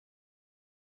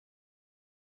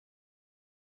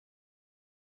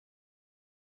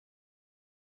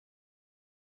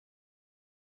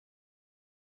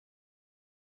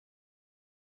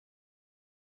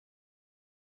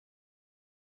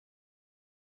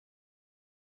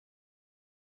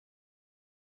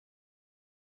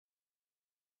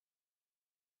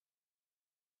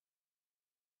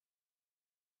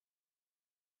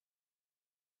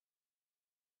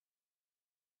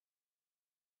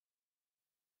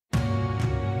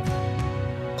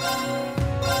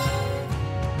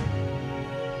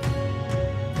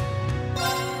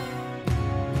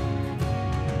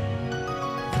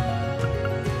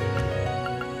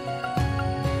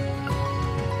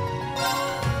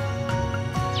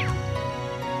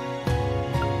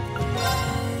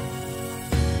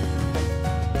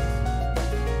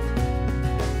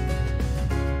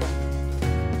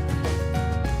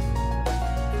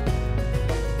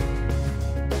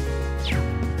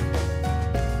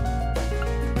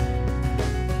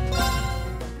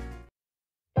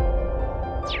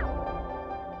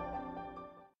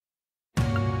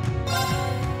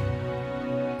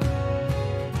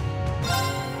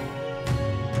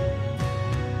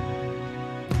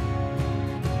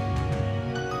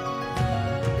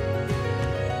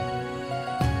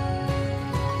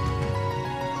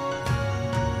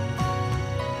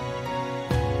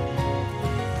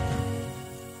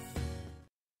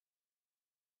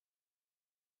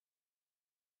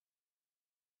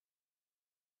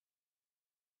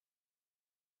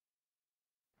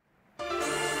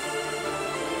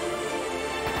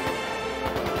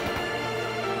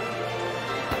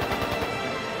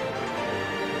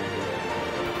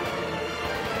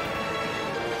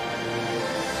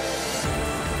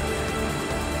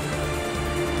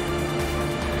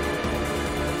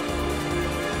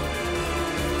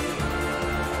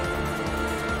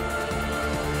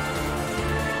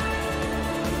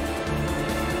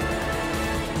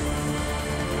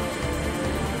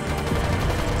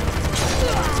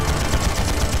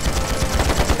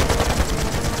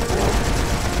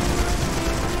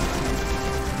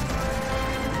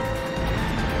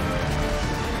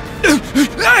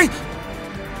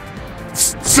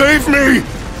Save me!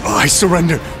 I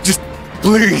surrender. Just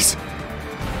please.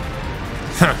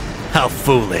 How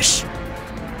foolish.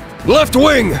 Left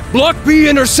wing! Block B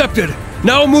intercepted!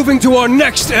 Now moving to our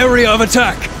next area of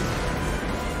attack!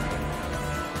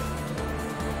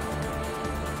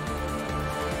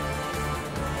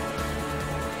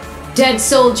 Dead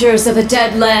soldiers of a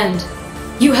dead land,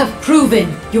 you have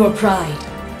proven your pride.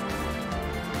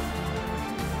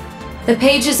 The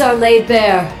pages are laid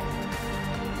bare.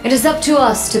 It is up to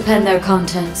us to pen their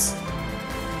contents.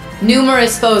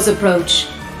 Numerous foes approach.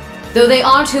 Though they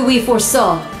aren't who we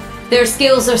foresaw, their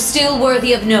skills are still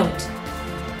worthy of note.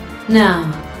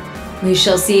 Now, we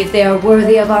shall see if they are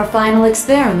worthy of our final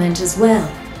experiment as well.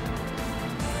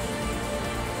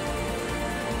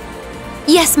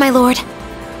 Yes, my lord.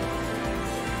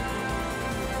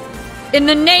 In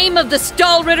the name of the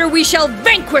Stahlritter, we shall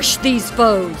vanquish these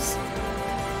foes!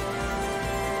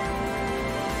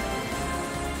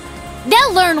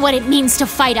 They'll learn what it means to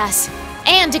fight us,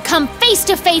 and to come face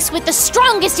to face with the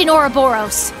strongest in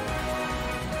Ouroboros.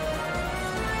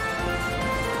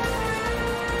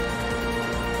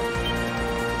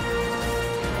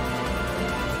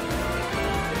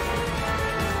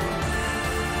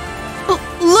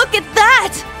 Look at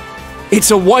that! It's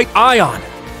a white ion!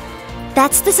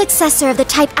 That's the successor of the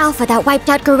Type Alpha that wiped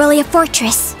out Guerrilla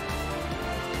Fortress.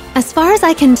 As far as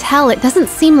I can tell, it doesn't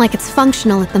seem like it's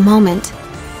functional at the moment.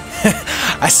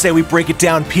 I say we break it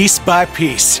down piece by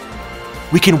piece.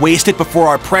 We can waste it before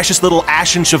our precious little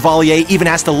Ashen Chevalier even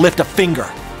has to lift a finger.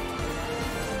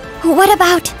 What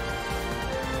about...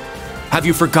 Have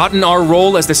you forgotten our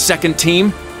role as the second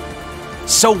team?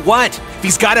 So what? If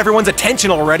he's got everyone's attention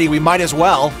already, we might as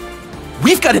well.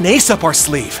 We've got an ace up our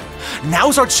sleeve.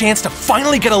 Now's our chance to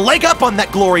finally get a leg up on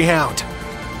that Glory Hound.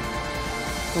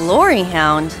 Glory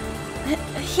Hound?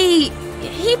 He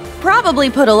probably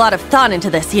put a lot of thought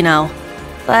into this, you know.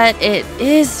 But it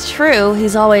is true,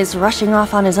 he's always rushing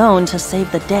off on his own to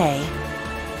save the day.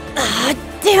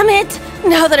 Damn it!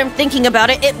 Now that I'm thinking about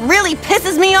it, it really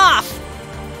pisses me off!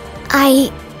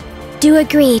 I do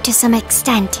agree to some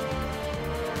extent.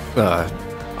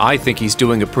 I think he's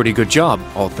doing a pretty good job,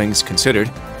 all things considered.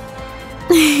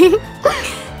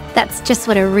 That's just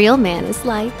what a real man is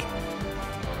like.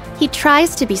 He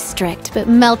tries to be strict, but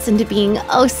melts into being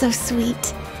oh so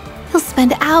sweet. He'll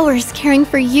spend hours caring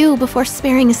for you before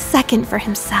sparing a second for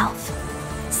himself.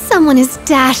 Someone as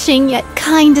dashing yet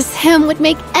kind as him would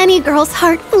make any girl's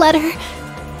heart flutter.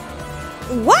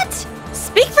 What?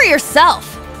 Speak for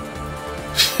yourself!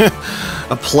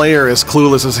 A player as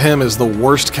clueless as him is the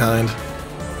worst kind.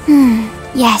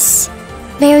 Yes.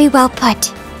 Very well put.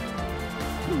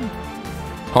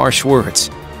 Harsh words,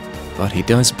 but he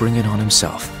does bring it on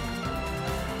himself.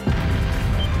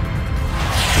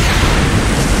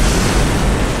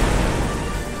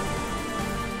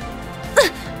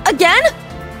 Again?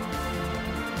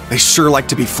 They sure like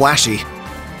to be flashy.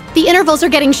 The intervals are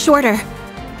getting shorter.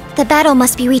 The battle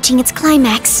must be reaching its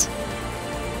climax.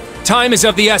 Time is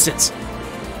of the essence.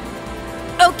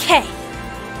 Okay.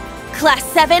 Class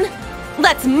 7,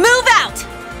 let's move out!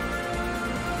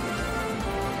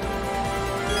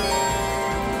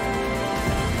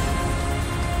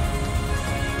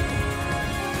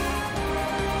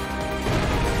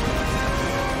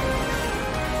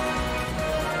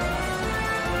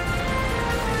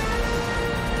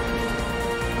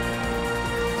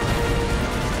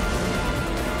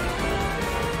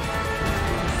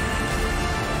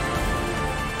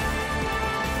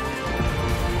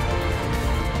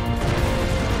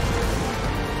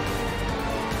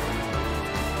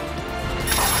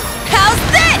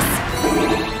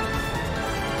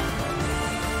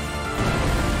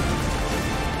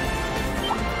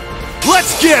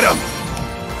 Let's get him!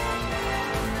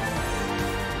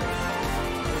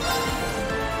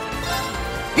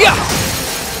 Yeah!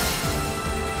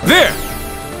 There!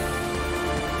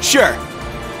 Sure.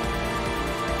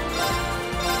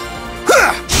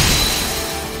 Ha!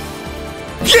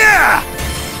 Yeah!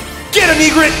 Get him,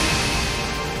 Egret!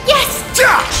 Yes!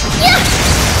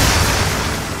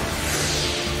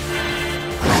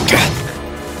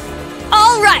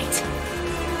 All right!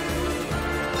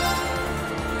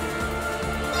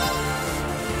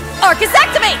 Arcus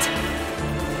activate!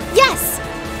 Yes!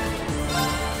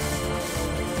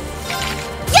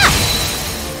 Yeah!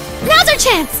 Now's our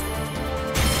chance!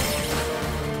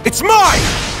 It's mine!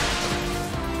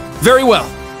 Very well.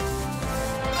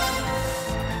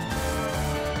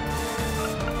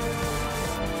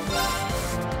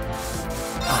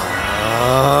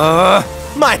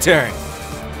 My turn.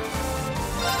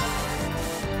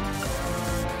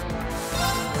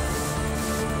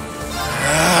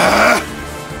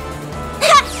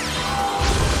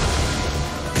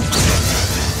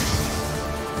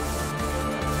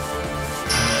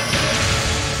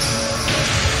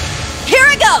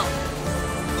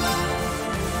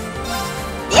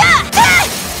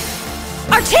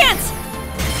 chance!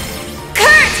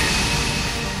 Kurt!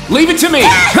 Leave it to me! Yeah!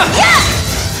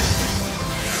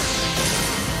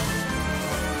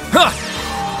 Huh.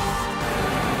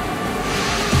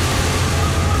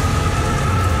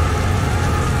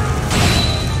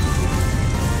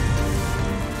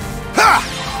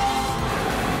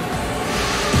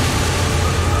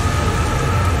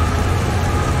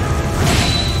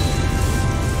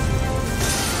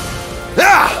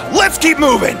 Let's keep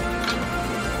moving!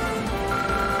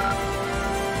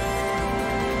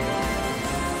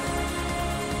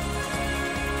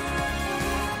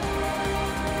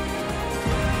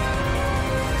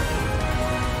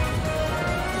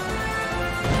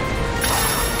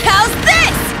 How's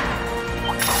this?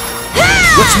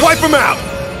 Let's wipe them out!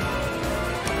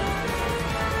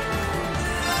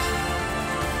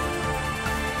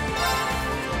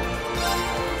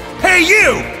 Hey,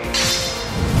 you!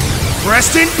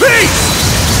 Rest in peace!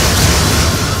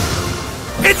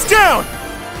 It's down!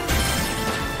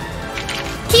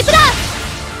 Keep it up!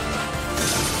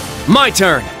 My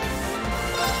turn!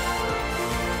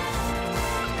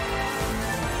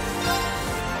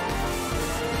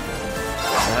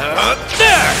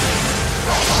 There!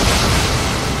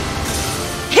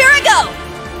 Here I go!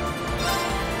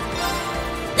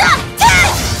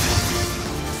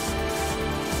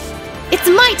 It's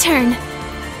my turn!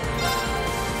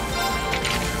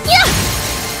 Yeah!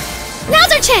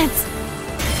 Now's our chance!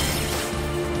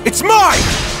 It's mine!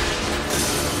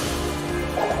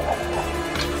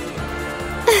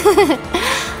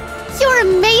 You're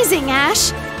amazing,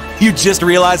 Ash! You just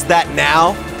realized that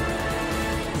now?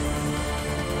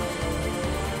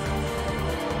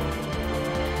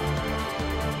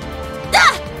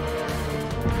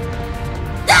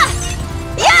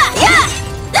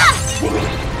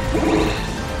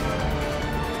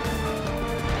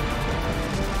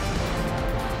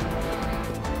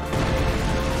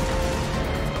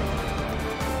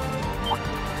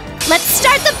 Let's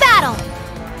start the battle!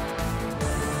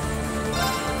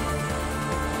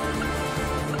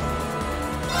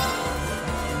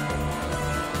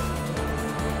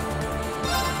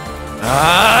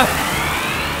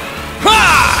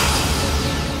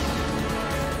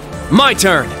 My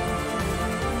turn!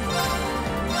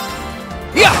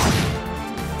 Yeah!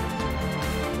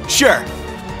 Sure.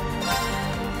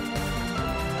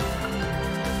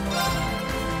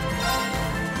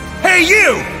 Hey,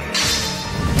 you!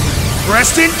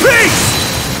 Rest in peace!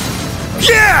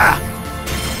 Yeah!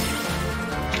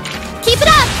 Keep it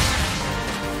up!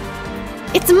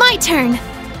 It's my turn!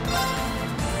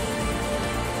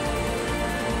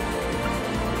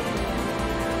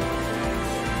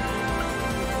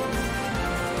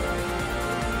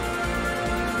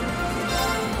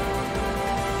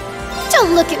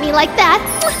 Don't look at me like that!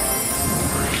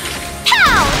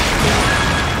 Pow!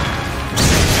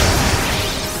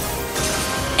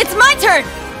 It's my turn!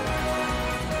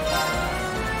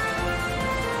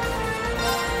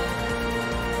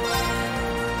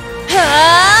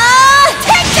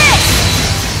 Take this!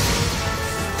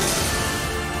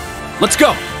 Let's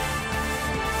go!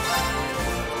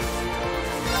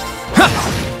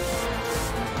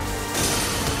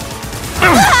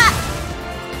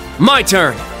 My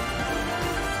turn!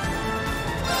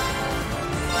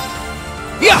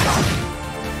 Yeah!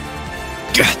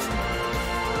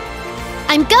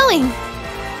 I'm going!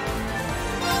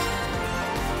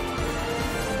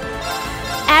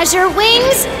 Azure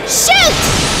wings, shoot!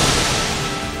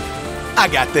 I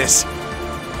got this.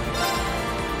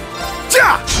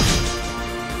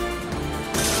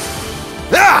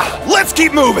 Let's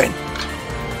keep moving!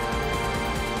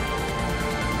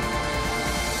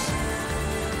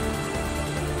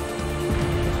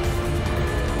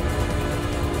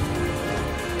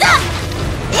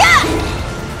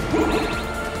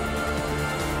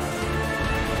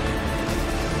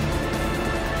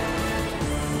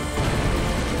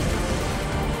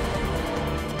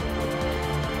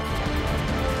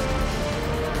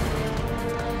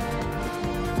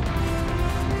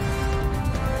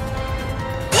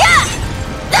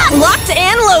 Locked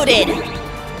and loaded!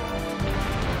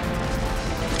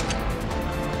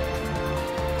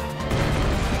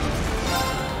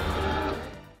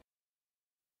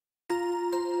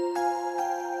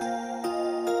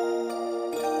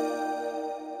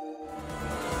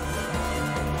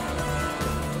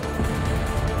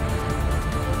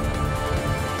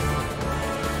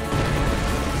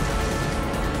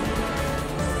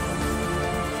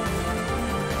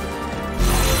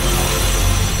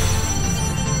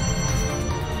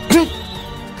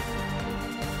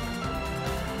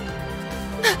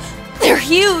 They're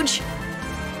huge!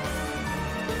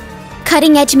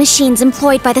 Cutting-edge machines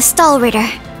employed by the Stahlritter.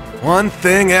 One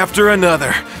thing after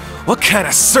another. What kind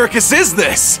of circus is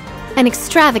this? An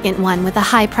extravagant one with a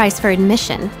high price for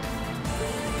admission.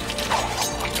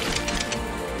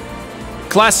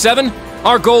 Class 7,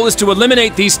 our goal is to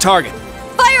eliminate these targets.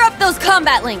 Fire up those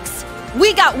combat links!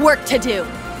 We got work to do!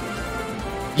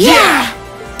 Yeah!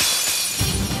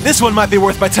 This one might be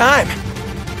worth my time.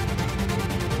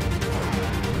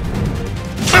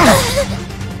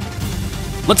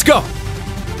 Let's go!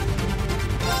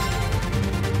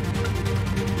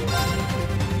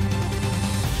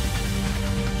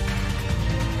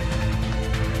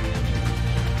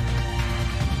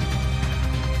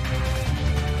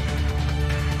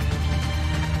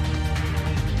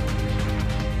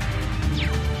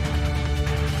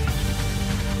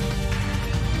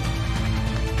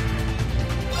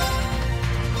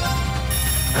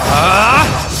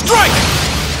 Strike!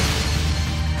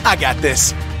 I got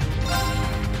this.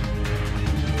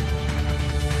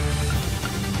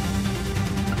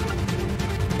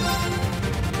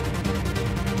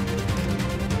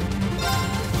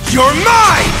 You're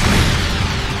mine!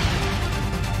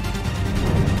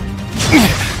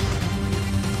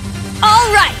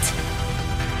 All right!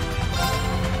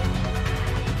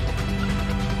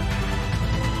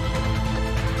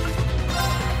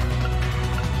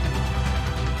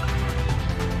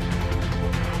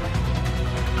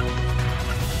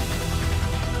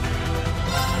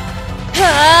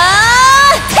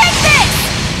 Take this!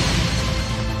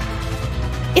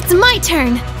 It's my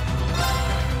turn!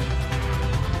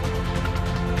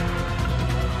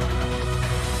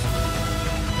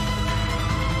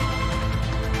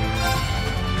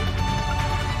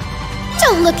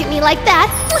 Don't look at me like that!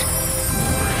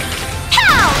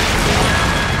 Pow!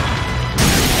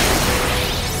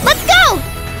 Let's go!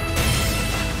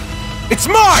 It's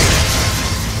mine!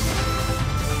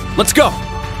 Let's go!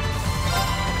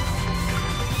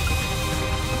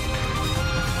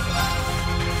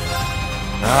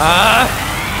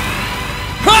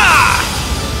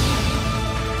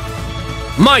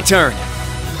 My turn!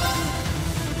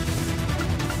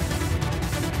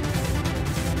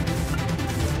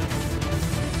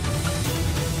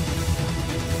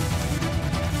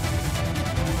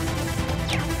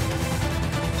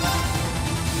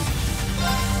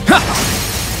 Ha!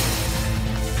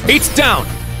 It's down!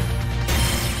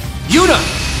 Yuna!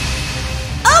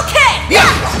 Okay!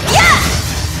 Yeah!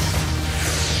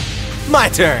 My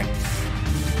turn.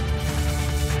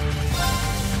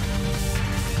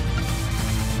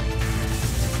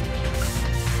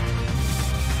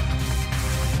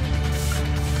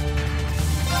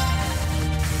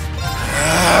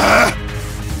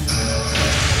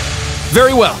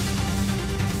 Very well.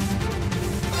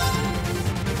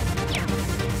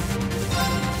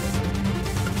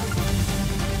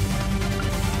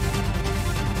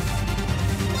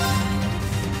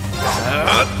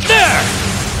 There!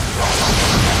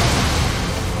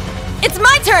 It's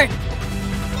my turn!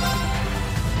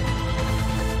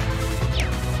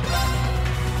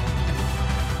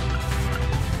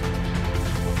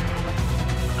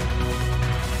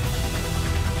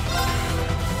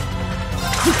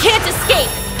 You can't escape!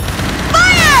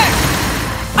 Fire!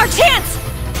 Our chance!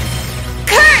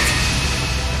 Kurt!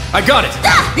 I got it!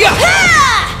 Yeah!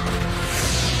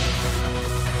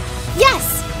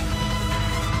 Yes!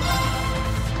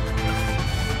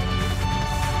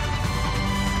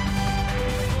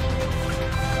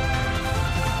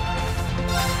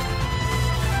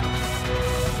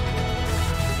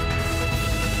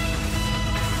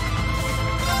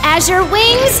 Azure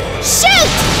wings, shoot!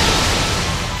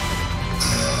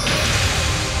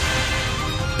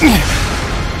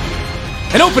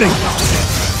 An opening!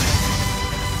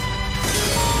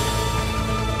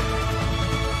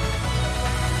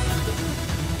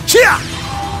 Chia!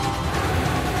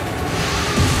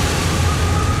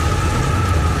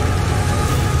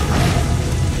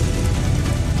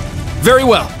 Very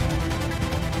well.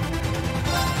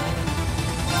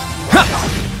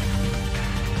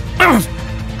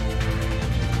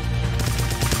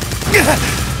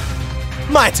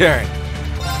 My turn.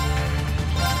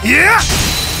 Yeah!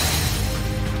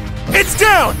 It's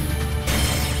down!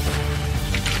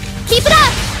 Keep it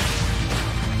up!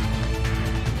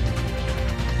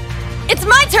 It's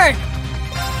my turn!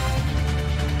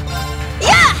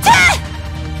 Yeah!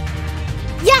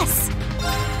 Yes!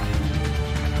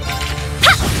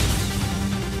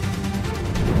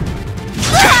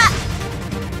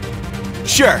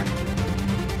 Sure.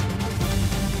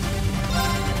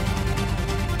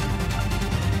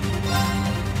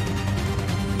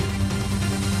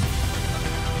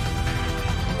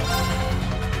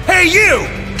 Hey, you!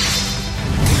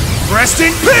 Rest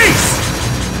in peace!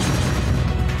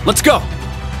 Let's go!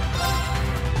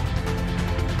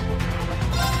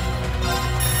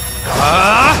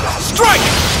 Strike!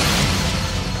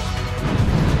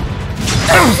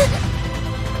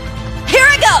 Here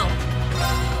I go!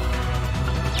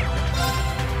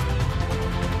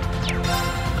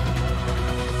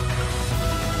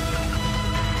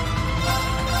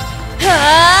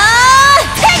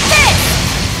 Take this!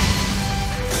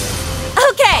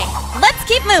 Okay, let's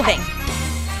keep moving.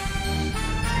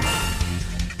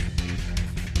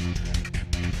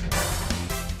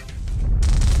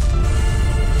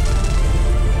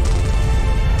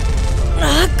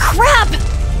 Crap!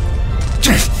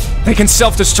 They can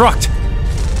self-destruct.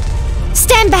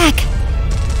 Stand back!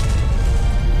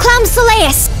 Clown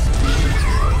Soleus!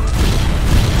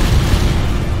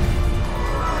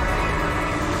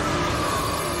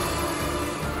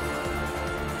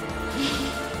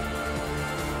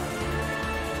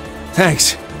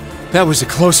 Thanks. That was a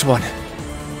close one.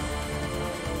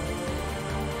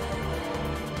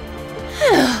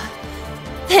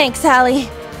 Thanks, Allie.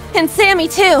 And Sammy,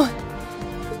 too.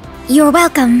 You're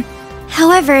welcome.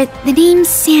 However, the name's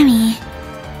Sammy.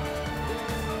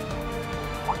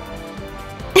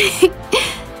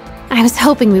 I was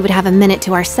hoping we would have a minute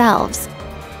to ourselves.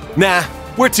 Nah,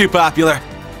 we're too popular.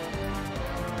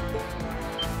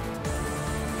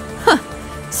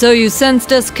 So you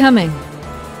sensed us coming.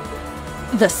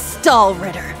 The Stall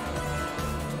Ritter.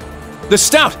 The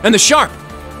Stout and the Sharp.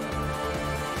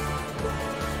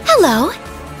 Hello.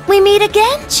 We meet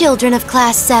again, children of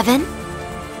Class 7.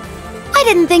 I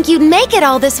didn't think you'd make it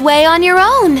all this way on your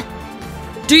own.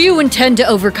 Do you intend to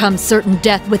overcome certain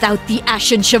death without the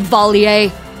Ashen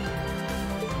Chevalier?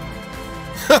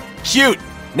 Cute.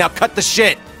 Now cut the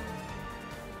shit.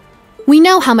 We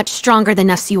know how much stronger than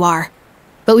us you are,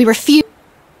 but we refuse.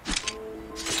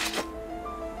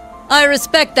 I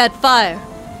respect that fire.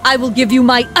 I will give you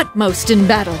my utmost in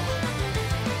battle.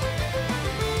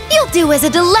 You'll do as a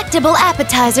delectable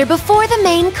appetizer before the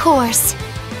main course.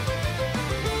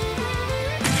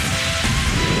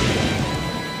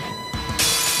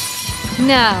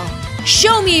 Now,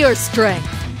 show me your strength.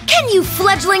 Can you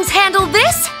fledglings handle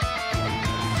this?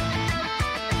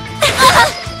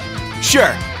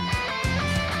 Sure.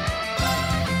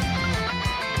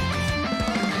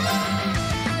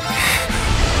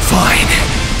 Fine.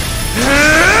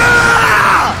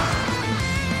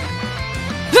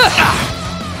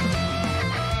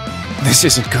 This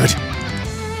isn't good.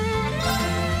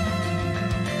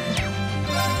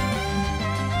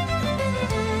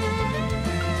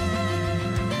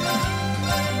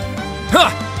 Huh!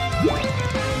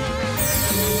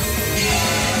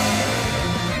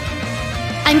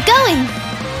 I'm going!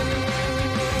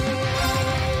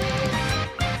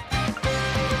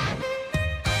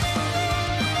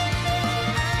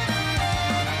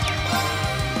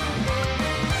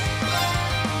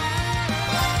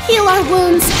 Heal our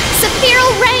wounds!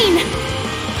 Sephiral Rain!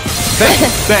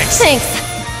 Thanks. Thanks.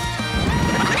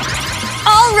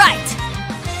 All right.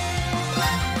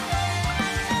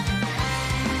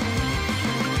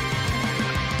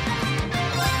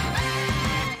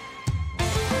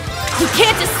 You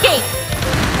can't escape.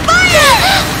 Fire!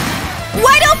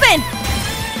 Wide open!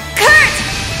 Kurt!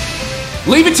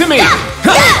 Leave it to me!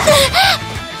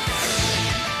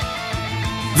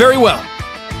 Very well.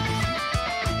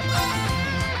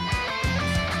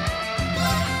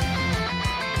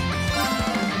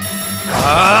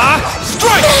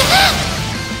 Strike!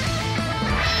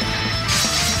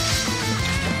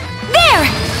 There!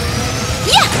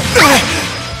 Yeah!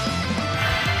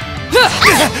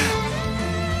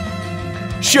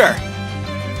 Sure.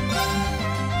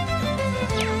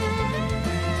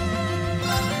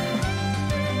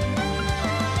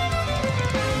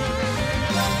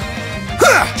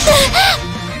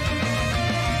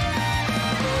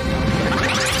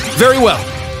 Very well.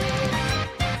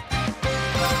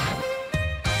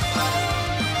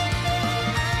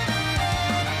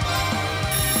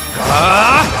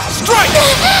 Strike!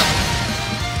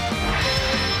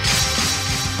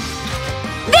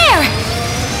 There!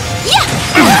 Yeah!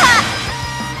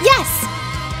 Yes!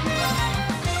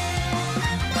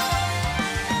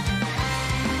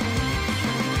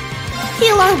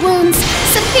 Heal our wounds!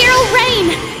 Sephiral Rain!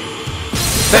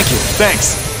 Thank you. Thanks.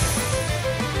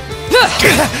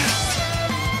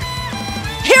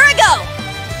 Here I go!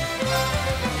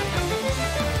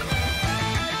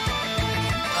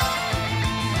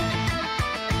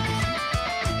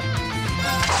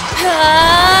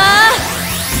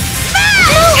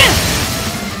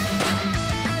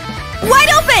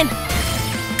 Wide open!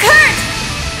 Kurt!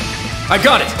 I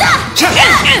got it.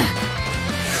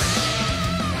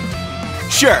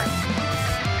 Sure.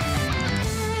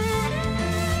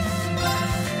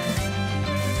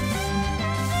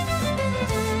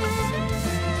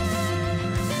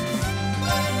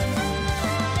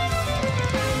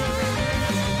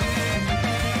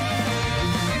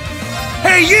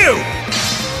 you!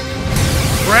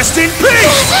 Rest in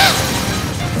peace!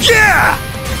 Yeah!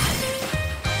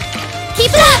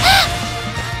 Keep it up!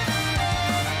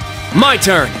 My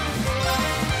turn!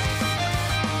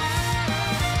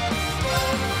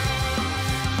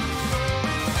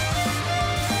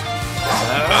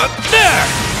 There!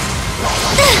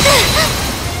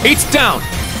 Eight's down!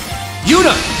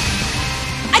 Yuna!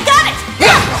 I got it!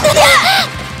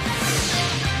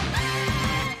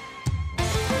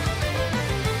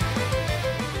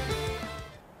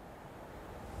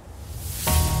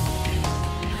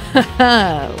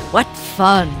 What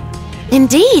fun.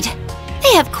 Indeed.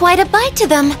 They have quite a bite to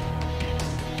them.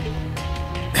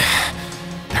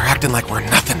 They're acting like we're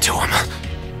nothing to them.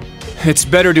 It's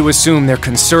better to assume they're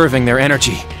conserving their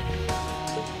energy.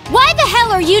 Why the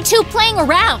hell are you two playing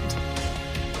around?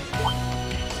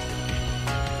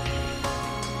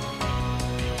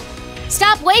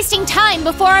 Stop wasting time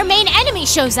before our main enemy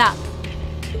shows up.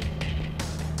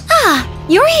 Ah,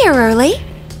 you're here early.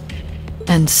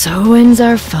 And so ends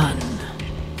our fun.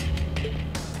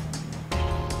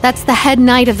 That's the head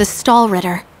knight of the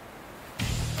Stahlritter.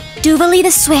 Duvalie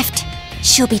the Swift.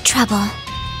 She'll be trouble.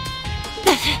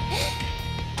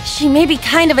 She may be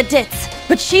kind of a ditz,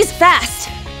 but she's fast.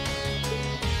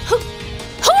 Who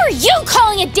are you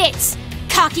calling a ditz?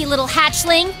 Cocky little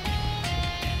hatchling.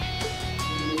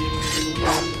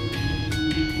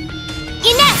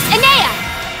 Ines, Enea!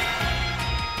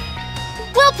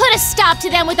 We'll put a stop to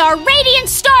them with our Radiant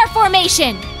Star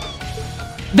Formation!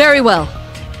 Very well.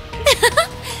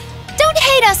 Don't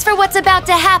hate us for what's about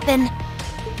to happen.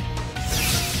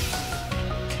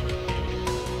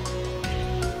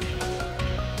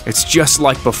 It's just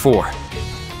like before.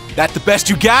 That the best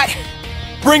you got?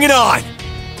 Bring it on!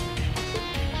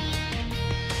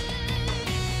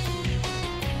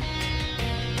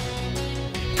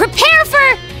 Prepare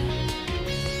for...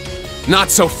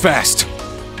 Not so fast!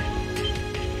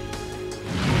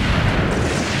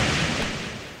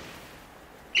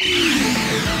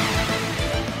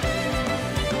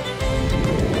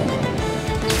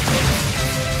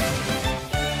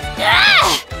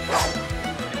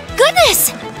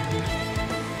 Goodness!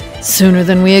 Sooner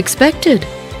than we expected.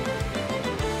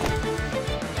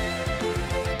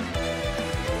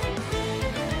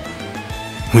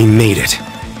 We made it.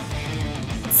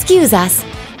 Excuse us.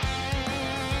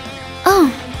 Oh.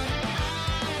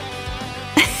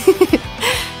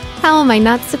 How am I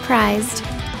not surprised?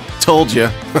 Told you.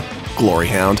 Glory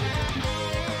Hound.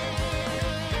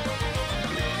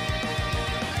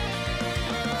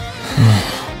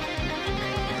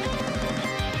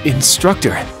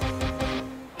 Instructor.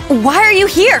 Why are you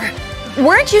here?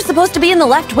 Weren't you supposed to be in the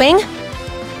left wing?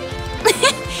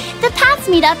 The paths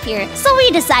meet up here, so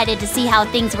we decided to see how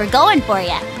things were going for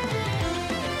you.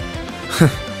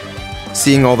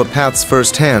 Seeing all the paths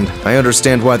firsthand, I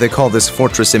understand why they call this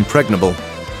fortress impregnable.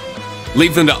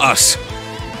 Leave them to us.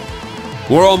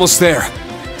 We're almost there.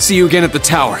 See you again at the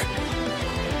tower.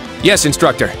 Yes,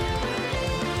 Instructor.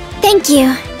 Thank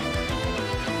you.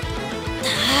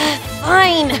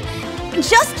 Fine.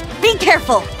 Just be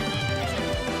careful.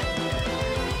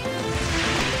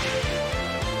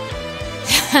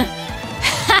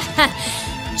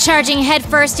 Charging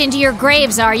headfirst into your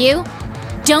graves, are you?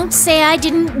 Don't say I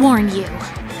didn't warn you.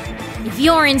 If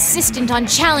you're insistent on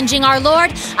challenging our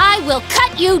lord, I will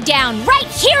cut you down right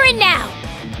here and now!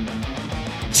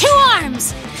 2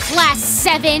 arms! Class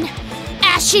 7!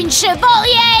 Ashen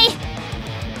Chevalier!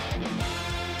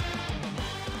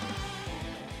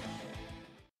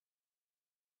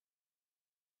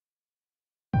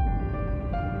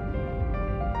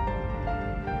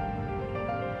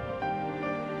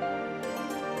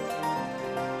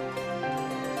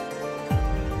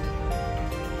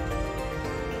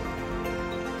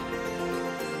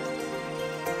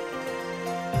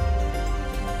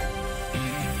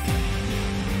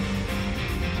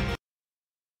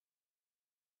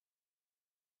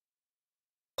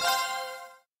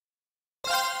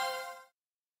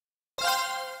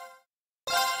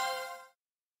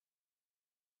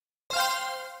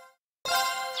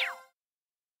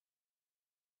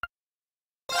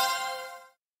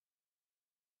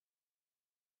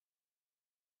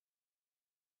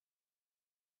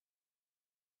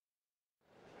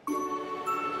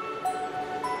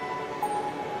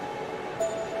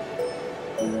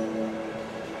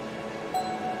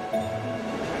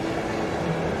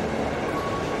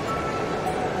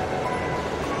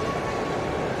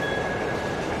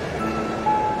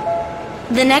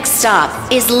 The next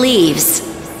stop is Leaves.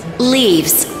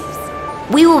 Leaves.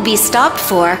 We will be stopped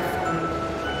for...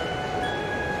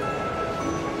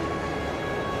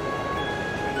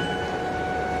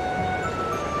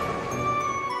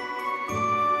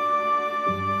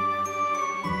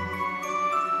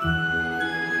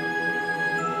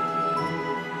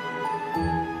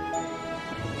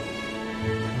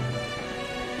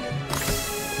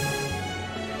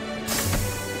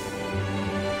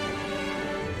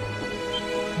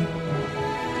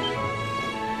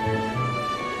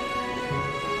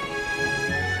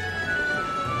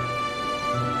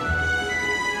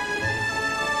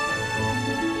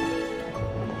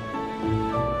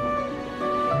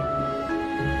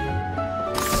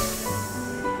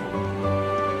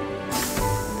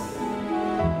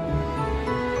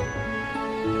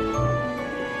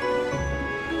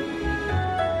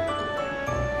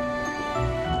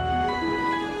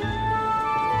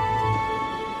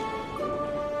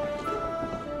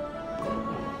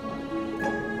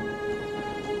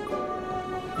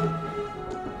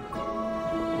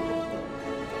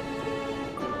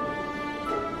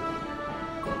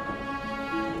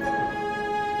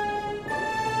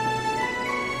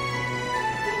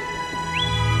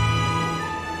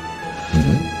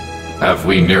 Have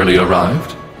we nearly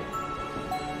arrived?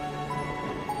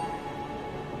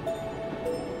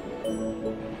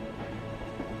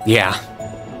 Yeah.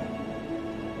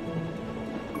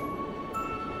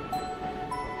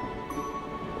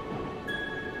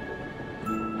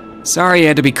 Sorry you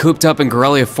had to be cooped up in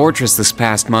Corellia Fortress this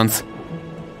past month.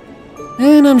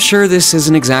 And I'm sure this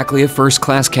isn't exactly a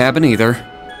first-class cabin either.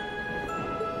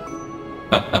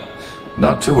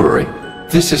 Not to worry.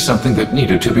 This is something that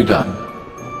needed to be done.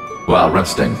 While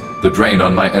resting, the drain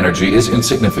on my energy is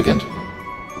insignificant.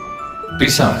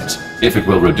 Besides, if it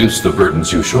will reduce the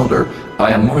burdens you shoulder,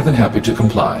 I am more than happy to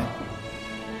comply.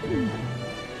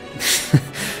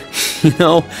 You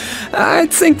know,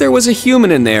 I'd think there was a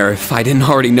human in there if I didn't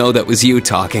already know that was you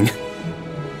talking.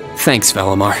 Thanks,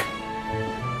 Velimar.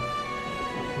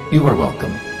 You are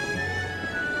welcome.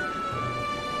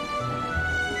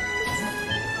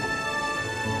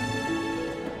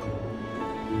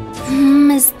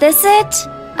 Is this it?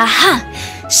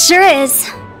 Aha! Sure is.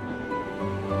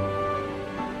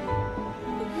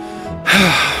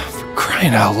 For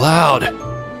crying out loud. I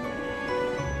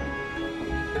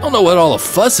don't know what all the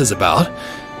fuss is about.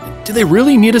 Do they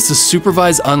really need us to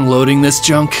supervise unloading this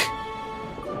junk?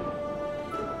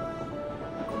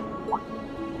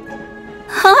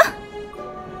 Huh?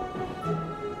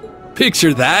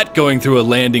 Picture that going through a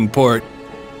landing port.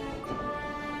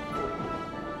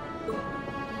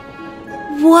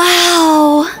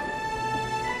 Wow!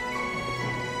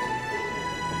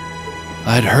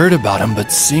 I'd heard about them,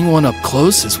 but seeing one up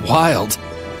close is wild.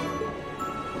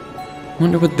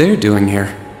 Wonder what they're doing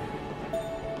here.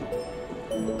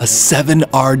 A 7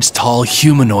 tall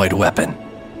humanoid weapon.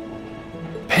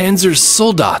 Panzer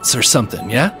Soldats or something,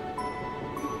 yeah?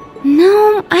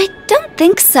 No, I don't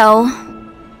think so.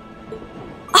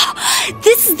 Oh,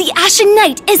 this is the Ashen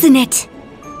Knight, isn't it?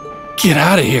 Get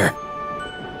out of here.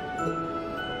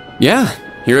 Yeah,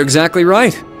 you're exactly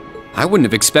right. I wouldn't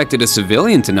have expected a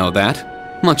civilian to know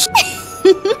that. Much.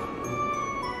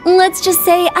 Let's just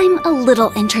say I'm a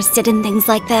little interested in things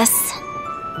like this.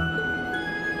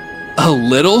 A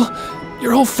little?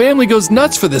 Your whole family goes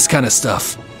nuts for this kind of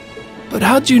stuff. But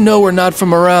how'd you know we're not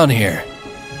from around here?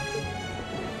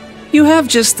 You have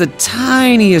just the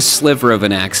tiniest sliver of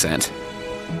an accent.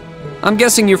 I'm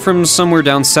guessing you're from somewhere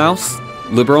down south?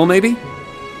 Liberal, maybe?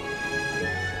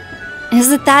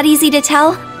 Is it that easy to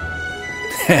tell?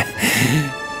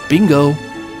 Bingo.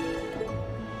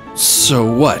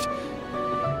 So what?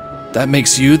 That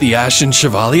makes you the Ashen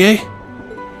Chevalier?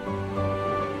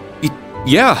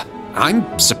 Yeah,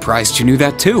 I'm surprised you knew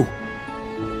that too.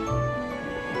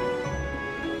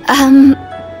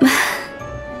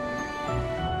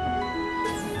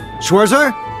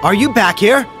 Schwarzer, are you back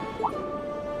here?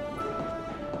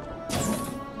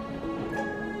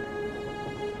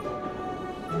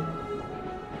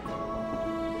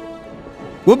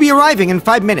 We'll be arriving in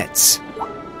 5 minutes.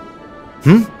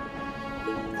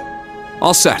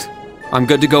 All set. I'm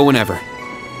good to go whenever.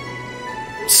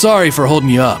 Sorry for holding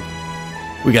you up.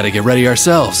 We gotta get ready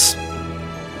ourselves.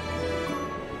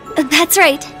 That's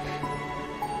right.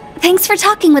 Thanks for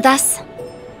talking with us.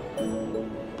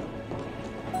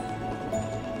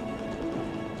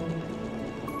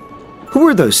 Who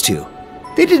are those two?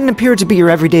 They didn't appear to be your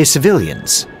everyday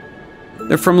civilians.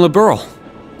 They're from Liberal.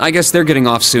 I guess they're getting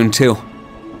off soon too.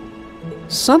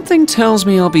 Something tells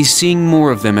me I'll be seeing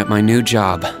more of them at my new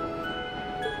job.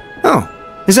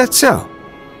 Oh, is that so?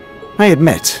 I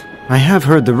admit, I have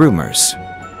heard the rumors.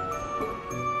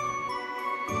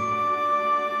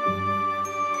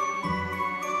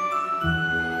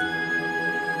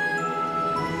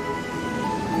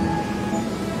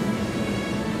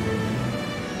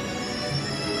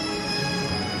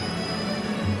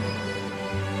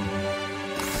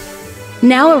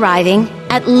 Now arriving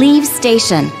at Leave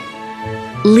Station.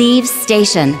 Leave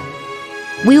Station.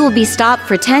 We will be stopped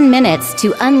for 10 minutes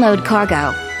to unload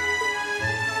cargo.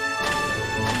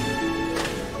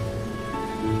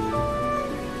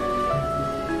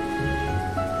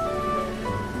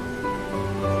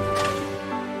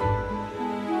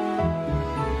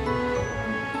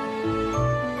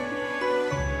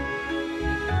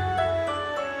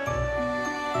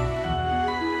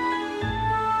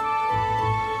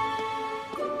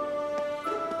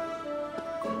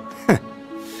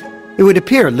 It would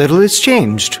appear little has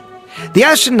changed. The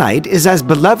Ashen Knight is as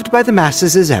beloved by the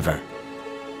masses as ever.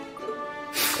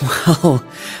 Well,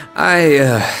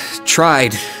 I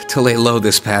tried to lay low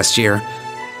this past year.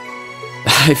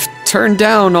 I've turned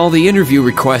down all the interview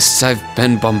requests I've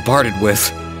been bombarded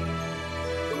with.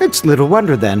 It's little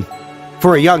wonder then.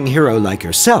 For a young hero like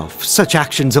yourself, such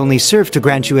actions only serve to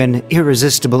grant you an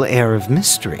irresistible air of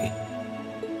mystery.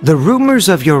 The rumors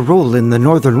of your role in the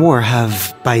Northern War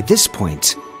have, by this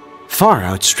point, far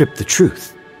outstripped the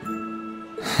truth.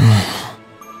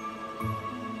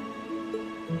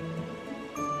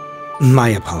 My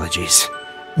apologies.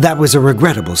 That was a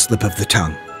regrettable slip of the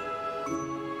tongue.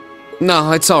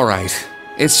 No, it's alright.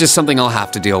 It's just something I'll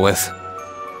have to deal with.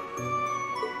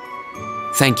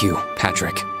 Thank you,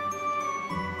 Patrick.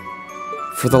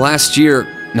 For the last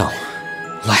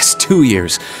last 2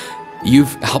 years,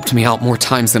 you've helped me out more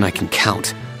times than I can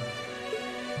count.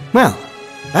 Well,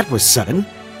 that was sudden.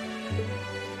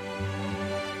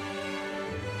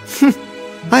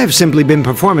 I have simply been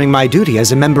performing my duty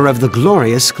as a member of the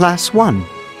glorious Class 1.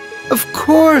 Of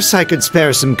course I could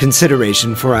spare some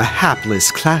consideration for a hapless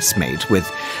classmate with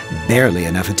barely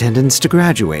enough attendance to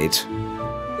graduate.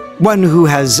 One who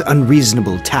has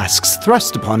unreasonable tasks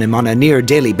thrust upon him on a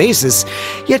near-daily basis,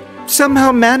 yet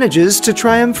somehow manages to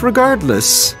triumph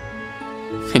regardless.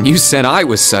 And you said I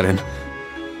was sudden.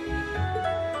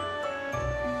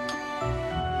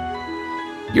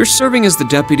 You're serving as the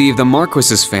deputy of the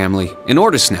Marquis's family in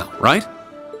Ordis now, right?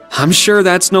 I'm sure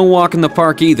that's no walk in the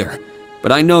park either,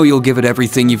 but I know you'll give it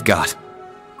everything you've got.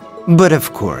 But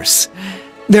of course,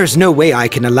 there's no way I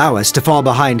can allow us to fall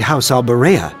behind House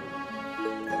Alberea.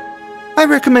 I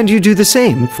recommend you do the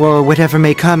same for whatever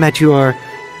may come at your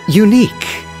unique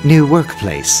new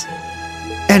workplace.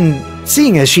 And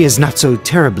seeing as she is not so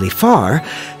terribly far,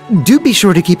 do be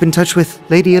sure to keep in touch with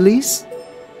Lady Elise.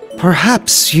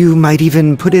 Perhaps you might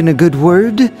even put in a good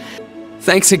word?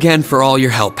 Thanks again for all your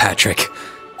help, Patrick.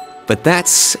 But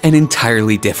that's an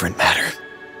entirely different matter.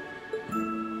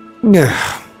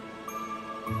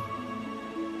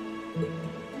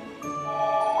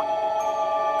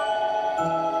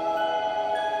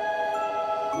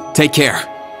 Take care.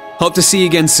 Hope to see you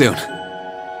again soon.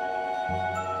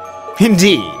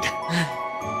 Indeed.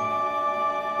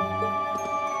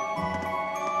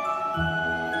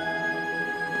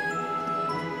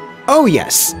 Oh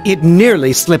yes, it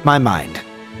nearly slipped my mind.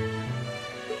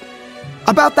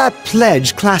 About that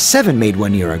pledge Class 7 made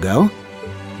 1 year ago.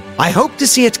 I hope to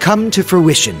see it come to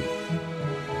fruition.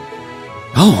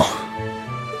 Oh.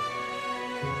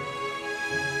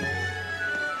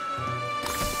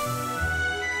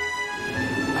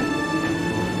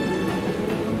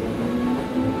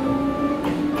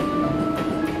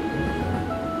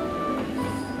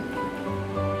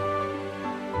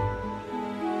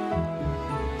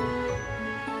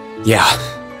 Yeah,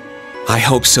 I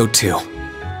hope so too.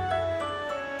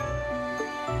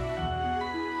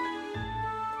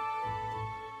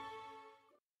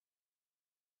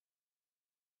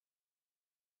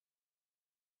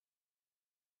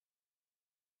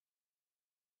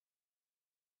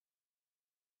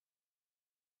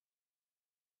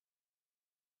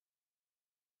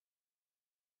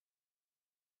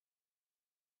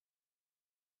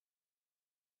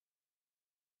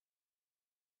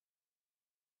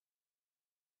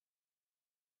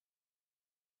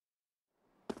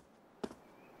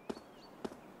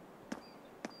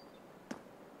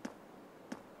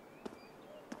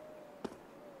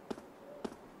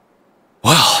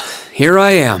 Well, here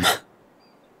I am.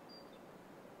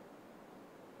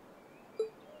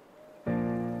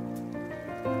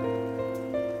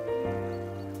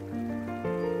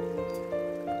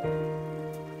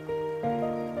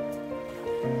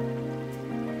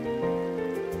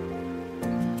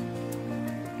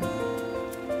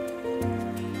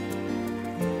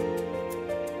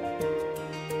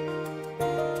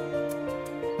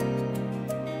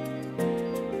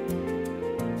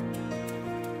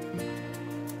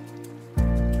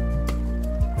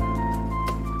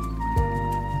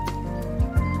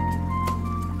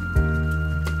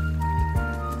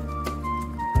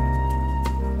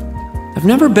 I've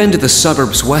never been to the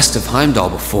suburbs west of Heimdall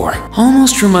before.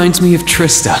 Almost reminds me of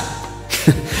Trista.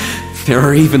 There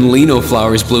are even lino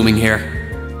flowers blooming here.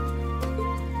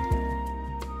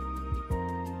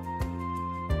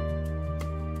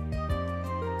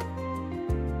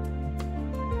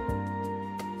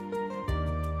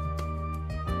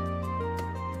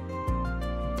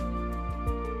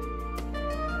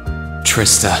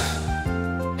 Trista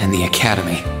and the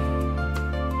Academy.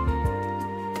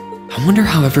 I wonder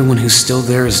how everyone who's still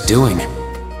there is doing,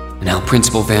 and how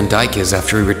Principal Van Dyke is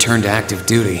after he returned to active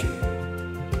duty.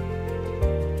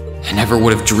 I never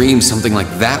would have dreamed something like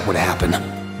that would happen.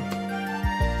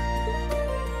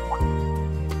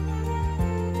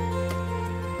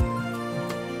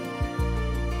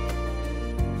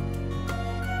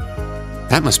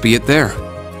 That must be it there.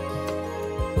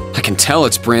 I can tell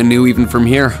it's brand new even from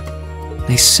here.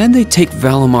 They said they'd take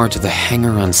Valimar to the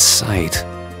hangar on site.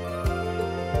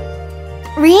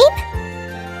 Rean?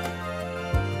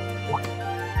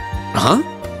 Huh?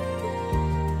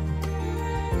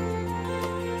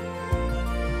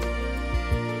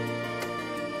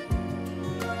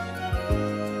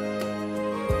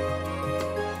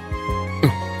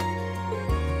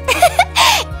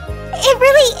 It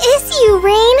really is you,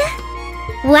 Rain!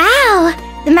 Wow,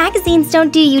 the magazines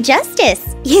don't do you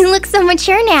justice. You look so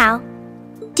mature now.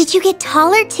 Did you get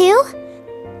taller too?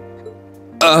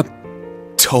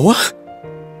 Toa?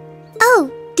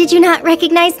 Oh, did you not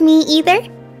recognize me either?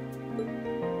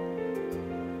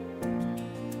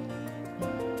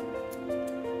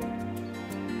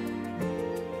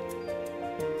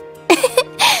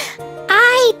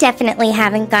 I definitely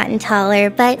haven't gotten taller,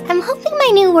 but I'm hoping my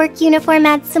new work uniform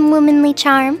adds some womanly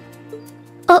charm.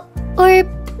 Oh, or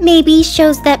maybe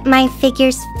shows that my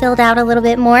figure's filled out a little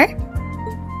bit more.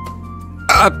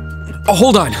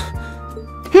 Hold on.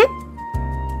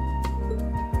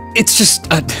 It's just,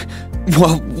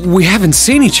 well, we haven't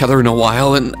seen each other in a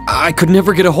while, and I could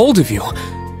never get a hold of you.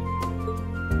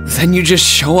 Then you just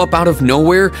show up out of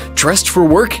nowhere, dressed for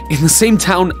work, in the same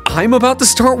town I'm about to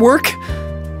start work?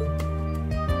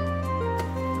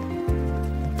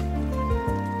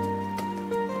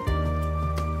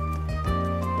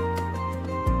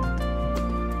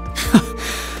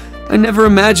 I never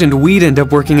imagined we'd end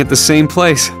up working at the same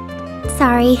place.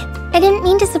 Sorry, I didn't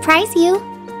mean to surprise you.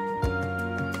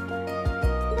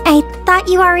 I thought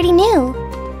you already knew.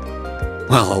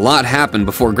 Well, a lot happened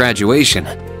before graduation.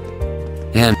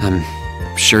 And I'm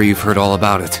sure you've heard all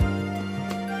about it.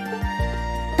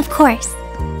 Of course.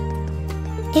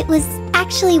 It was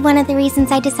actually one of the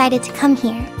reasons I decided to come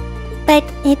here. But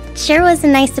it sure was a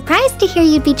nice surprise to hear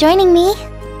you'd be joining me.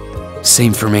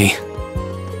 Same for me.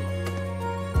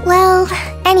 Well,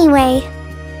 anyway,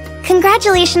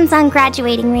 congratulations on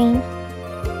graduating, Rain.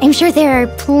 I'm sure there are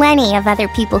plenty of other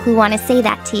people who want to say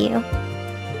that to you.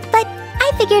 But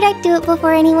I figured I'd do it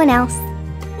before anyone else.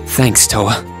 Thanks,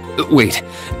 Toa. Wait,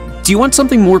 do you want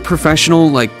something more professional,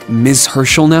 like Ms.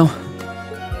 Herschel now?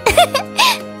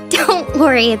 Don't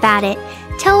worry about it.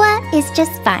 Toa is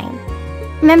just fine.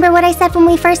 Remember what I said when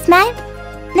we first met?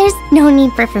 There's no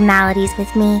need for formalities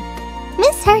with me.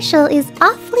 Miss Herschel is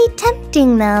awfully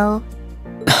tempting, though.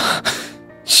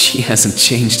 She hasn't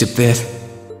changed a bit.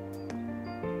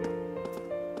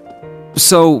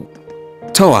 So,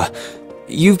 Toa,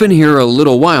 you've been here a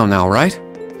little while now, right?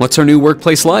 What's our new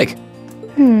workplace like?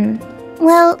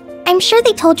 Well, I'm sure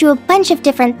they told you a bunch of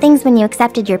different things when you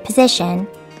accepted your position.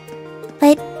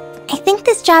 But I think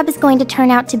this job is going to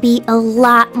turn out to be a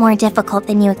lot more difficult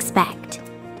than you expect.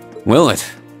 Will it?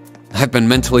 I've been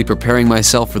mentally preparing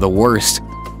myself for the worst.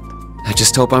 I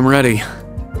just hope I'm ready.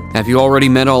 Have you already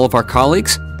met all of our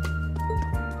colleagues?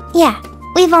 Yeah,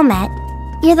 we've all met.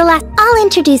 You're the last. I'll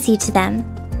introduce you to them.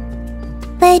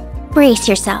 But brace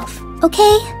yourself,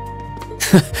 okay?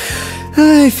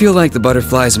 I feel like the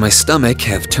butterflies in my stomach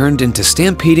have turned into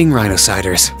stampeding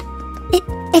rhinociders.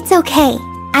 It's okay.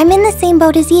 I'm in the same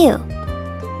boat as you.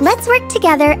 Let's work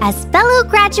together as fellow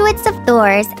graduates of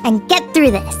Thors and get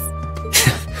through this.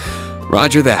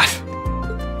 Roger that.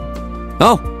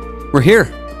 Oh, we're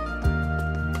here.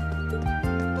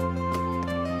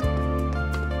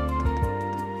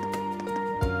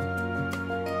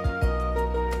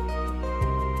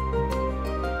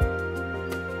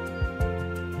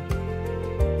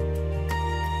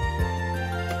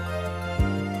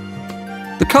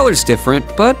 The color's different,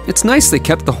 but it's nice they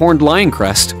kept the horned lion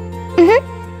crest.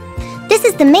 This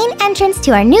is the main entrance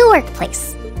to our new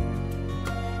workplace.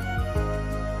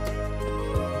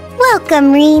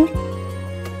 Welcome, Reen,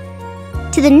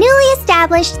 to the newly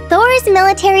established Thors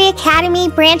Military Academy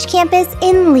branch campus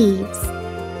in Leaves.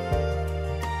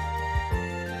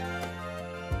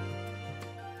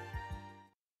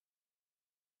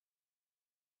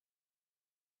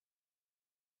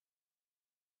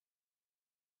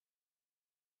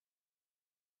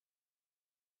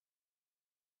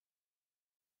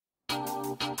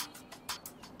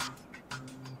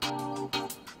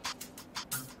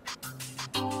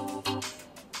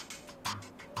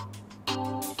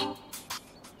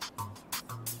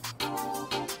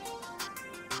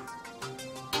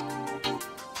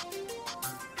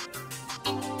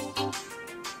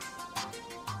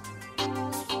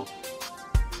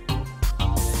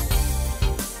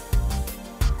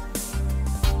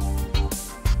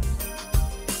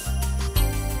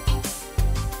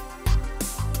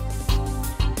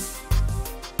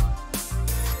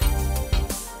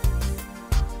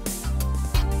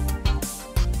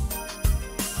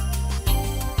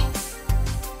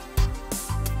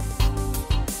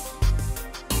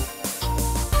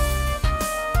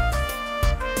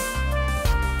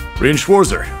 Reen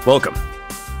Schwarzer, welcome.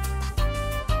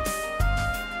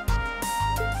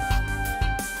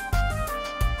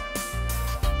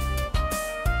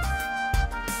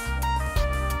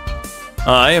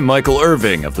 I am Michael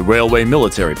Irving of the Railway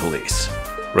Military Police.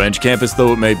 Branch campus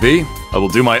though it may be, I will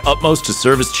do my utmost to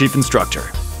serve as chief instructor.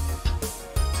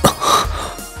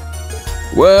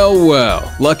 Well,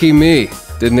 well, lucky me.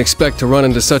 Didn't expect to run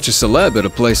into such a celeb at a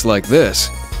place like this.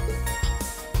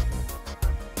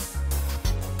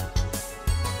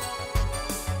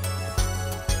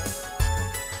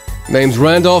 Name's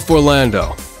Randolph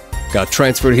Orlando. Got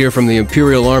transferred here from the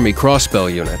Imperial Army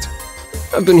Crossbell Unit.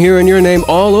 I've been hearing your name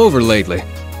all over lately.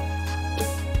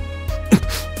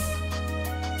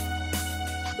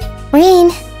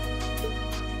 Reen.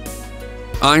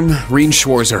 I'm Reen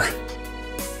Schwarzer.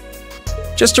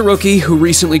 Just a rookie who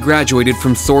recently graduated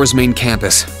from Thor's main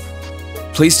campus.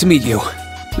 Pleased to meet you,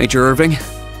 Major Irving,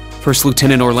 First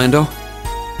Lieutenant Orlando.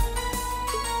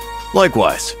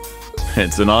 Likewise.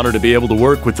 It's an honor to be able to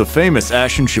work with the famous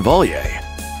Ashen Chevalier.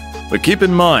 But keep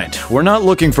in mind, we're not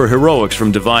looking for heroics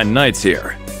from Divine Knights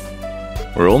here.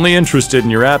 We're only interested in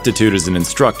your aptitude as an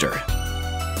instructor.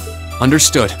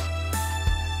 Understood.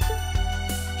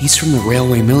 He's from the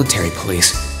Railway Military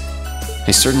Police.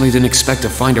 I certainly didn't expect to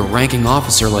find a ranking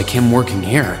officer like him working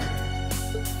here.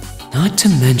 Not to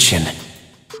mention...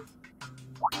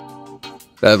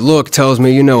 That look tells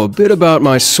me you know a bit about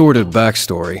my sordid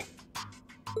backstory.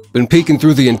 Been peeking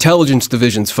through the Intelligence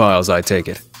Division's files, I take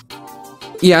it.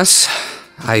 Yes,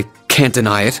 I can't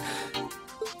deny it.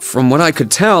 From what I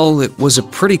could tell, it was a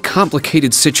pretty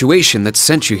complicated situation that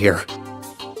sent you here.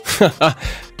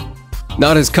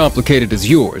 Not as complicated as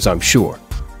yours, I'm sure.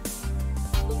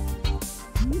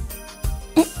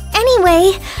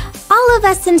 Anyway, all of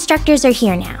us instructors are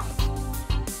here now.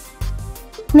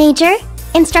 Major,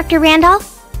 Instructor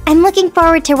Randolph, I'm looking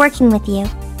forward to working with you.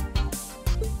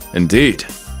 Indeed.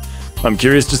 I'm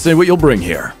curious to see what you'll bring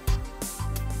here.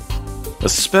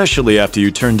 Especially after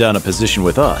you turned down a position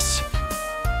with us.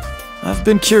 I've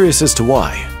been curious as to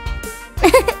why.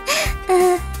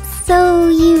 So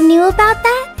you knew about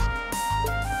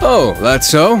that? Oh, that's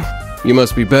so? You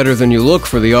must be better than you look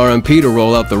for the RMP to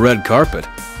roll out the red carpet.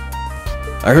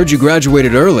 I heard you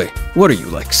graduated early. What are you,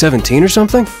 like 17 or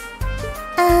something?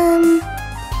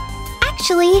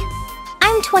 Actually,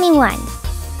 I'm 21.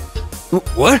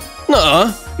 What?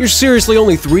 Nuh-uh. You're seriously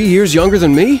only 3 years younger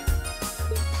than me?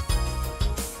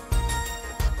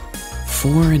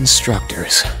 4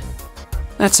 instructors.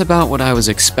 That's about what I was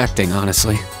expecting,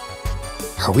 honestly.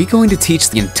 Are we going to teach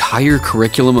the entire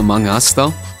curriculum among us,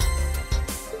 though?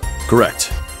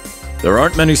 Correct. There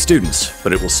aren't many students,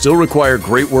 but it will still require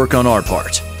great work on our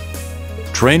part.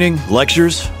 Training,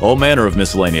 lectures, all manner of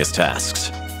miscellaneous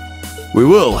tasks. We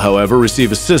will, however,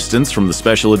 receive assistance from the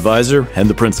special advisor and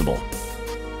the principal.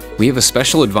 We have a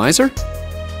special advisor?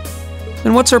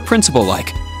 And what's our principal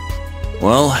like?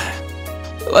 Well,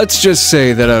 let's just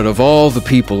say that out of all the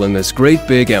people in this great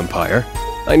big empire,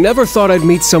 I never thought I'd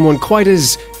meet someone quite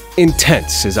as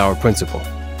intense as our principal.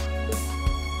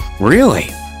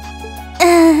 Really?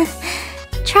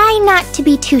 Try not to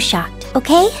be too shocked,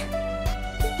 okay?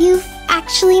 You've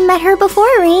actually met her before,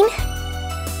 Reen.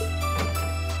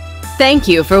 Thank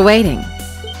you for waiting.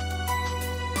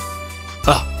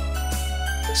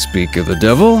 Speak of the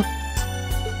devil.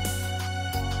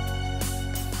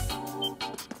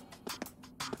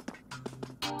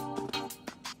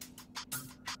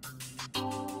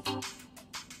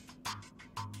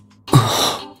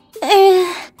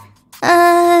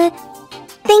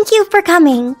 Thank you for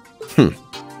coming.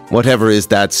 Whatever is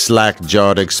that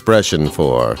slack-jawed expression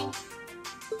for?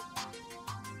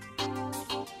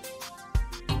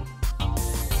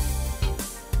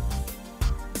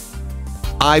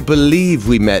 I believe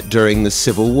we met during the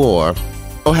Civil War.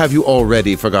 Or have you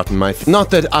already forgotten my not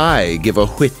that I give a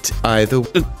whit either.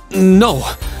 No,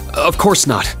 of course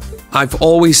not. I've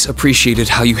always appreciated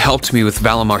how you helped me with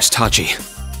Valamar's Tachi.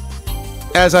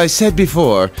 As I said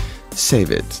before,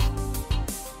 save it.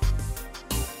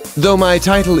 Though my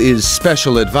title is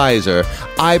Special Advisor,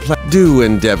 I do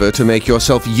endeavor to make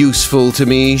yourself useful to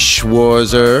me,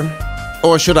 Schwarzer.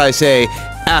 Or should I say,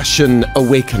 Ashen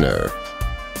Awakener.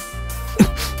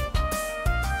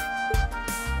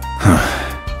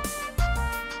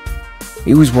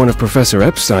 He was one of Professor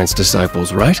Epstein's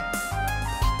disciples, right?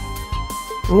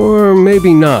 Or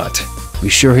maybe not. We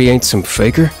sure he ain't some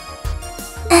faker?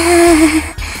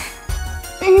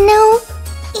 No,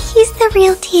 he's the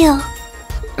real deal.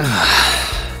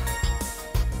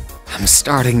 I'm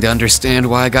starting to understand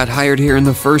why I got hired here in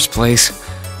the first place.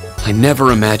 I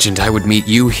never imagined I would meet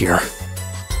you here.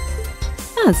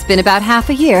 Oh, it's been about half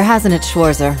a year, hasn't it,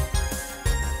 Schwarzer?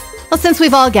 Well, since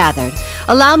we've all gathered,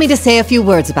 allow me to say a few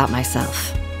words about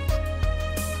myself.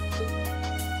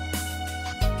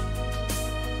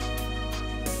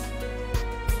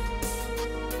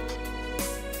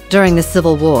 During the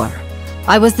Civil War,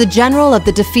 I was the general of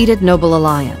the defeated Noble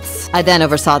Alliance. I then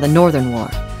oversaw the Northern War,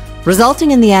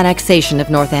 resulting in the annexation of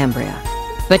Northumbria.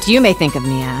 But you may think of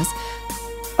me as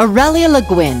Aurelia Le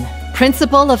Guin,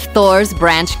 principal of Thor's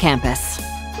branch campus.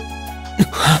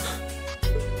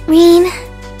 Rean.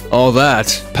 All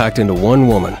that packed into one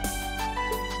woman.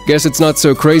 Guess it's not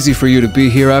so crazy for you to be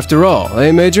here after all,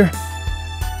 eh, Major?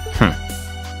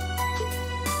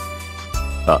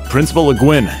 Principal Le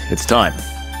Guin, it's time.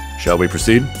 Shall we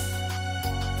proceed?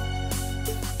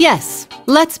 Yes,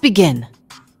 let's begin.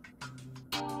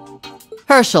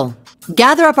 Herschel,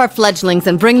 gather up our fledglings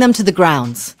and bring them to the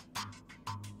grounds.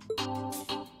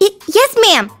 Yes,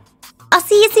 ma'am. I'll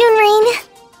see you soon, Rean.